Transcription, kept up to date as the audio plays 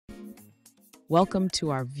Welcome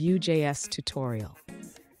to our Vue.js tutorial.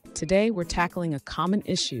 Today, we're tackling a common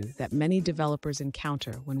issue that many developers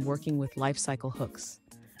encounter when working with lifecycle hooks.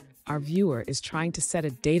 Our viewer is trying to set a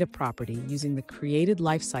data property using the created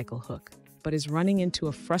lifecycle hook, but is running into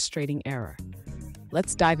a frustrating error.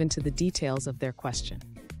 Let's dive into the details of their question.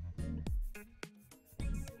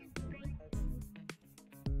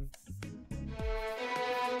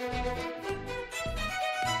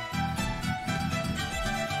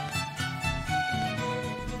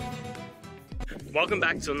 Welcome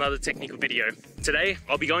back to another technical video. Today,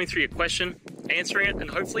 I'll be going through your question, answering it, and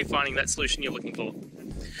hopefully finding that solution you're looking for.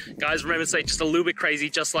 Guys, remember to stay just a little bit crazy,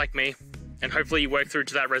 just like me, and hopefully you work through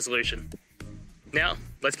to that resolution. Now,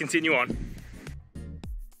 let's continue on.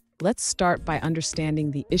 Let's start by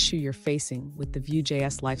understanding the issue you're facing with the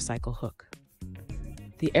VueJS Lifecycle hook.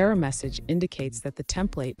 The error message indicates that the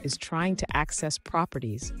template is trying to access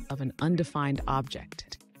properties of an undefined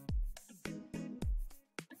object.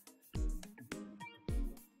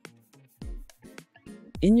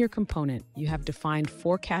 In your component, you have defined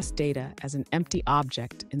forecast data as an empty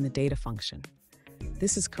object in the data function.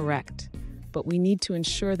 This is correct, but we need to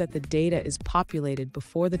ensure that the data is populated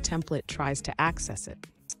before the template tries to access it.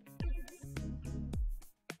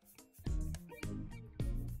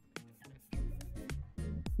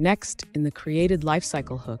 Next, in the created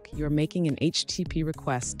lifecycle hook, you're making an HTTP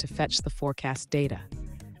request to fetch the forecast data.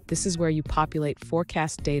 This is where you populate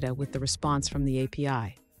forecast data with the response from the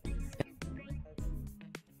API.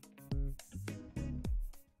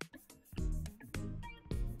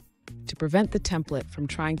 To prevent the template from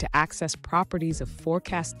trying to access properties of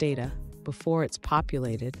forecast data before it's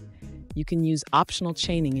populated, you can use optional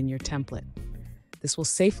chaining in your template. This will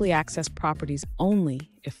safely access properties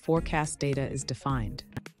only if forecast data is defined.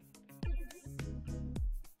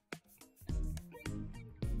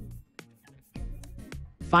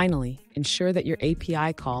 Finally, ensure that your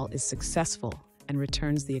API call is successful and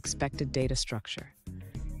returns the expected data structure.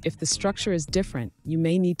 If the structure is different, you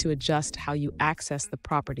may need to adjust how you access the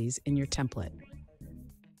properties in your template.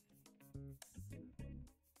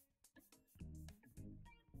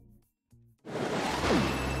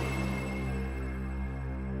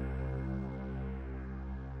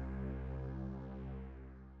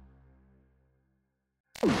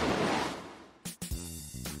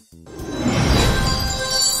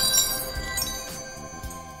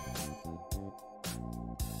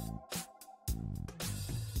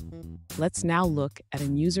 Let's now look at a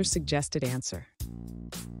user-suggested answer.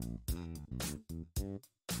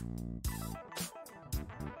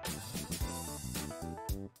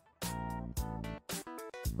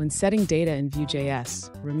 When setting data in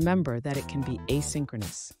Vue.js, remember that it can be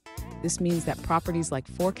asynchronous. This means that properties like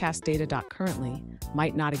forecastData.currently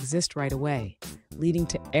might not exist right away, leading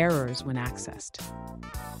to errors when accessed.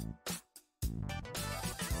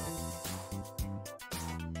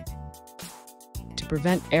 To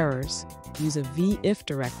prevent errors, use a v-if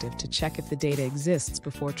directive to check if the data exists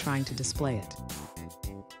before trying to display it.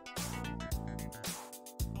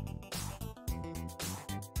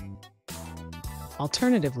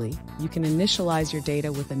 Alternatively, you can initialize your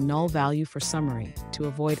data with a null value for summary to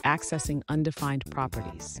avoid accessing undefined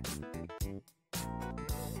properties.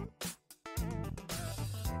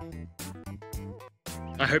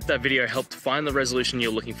 I hope that video helped find the resolution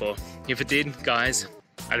you're looking for. If it did, guys,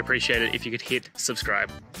 I'd appreciate it if you could hit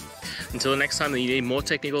subscribe. Until the next time that you need more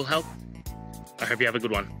technical help, I hope you have a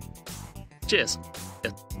good one. Cheers.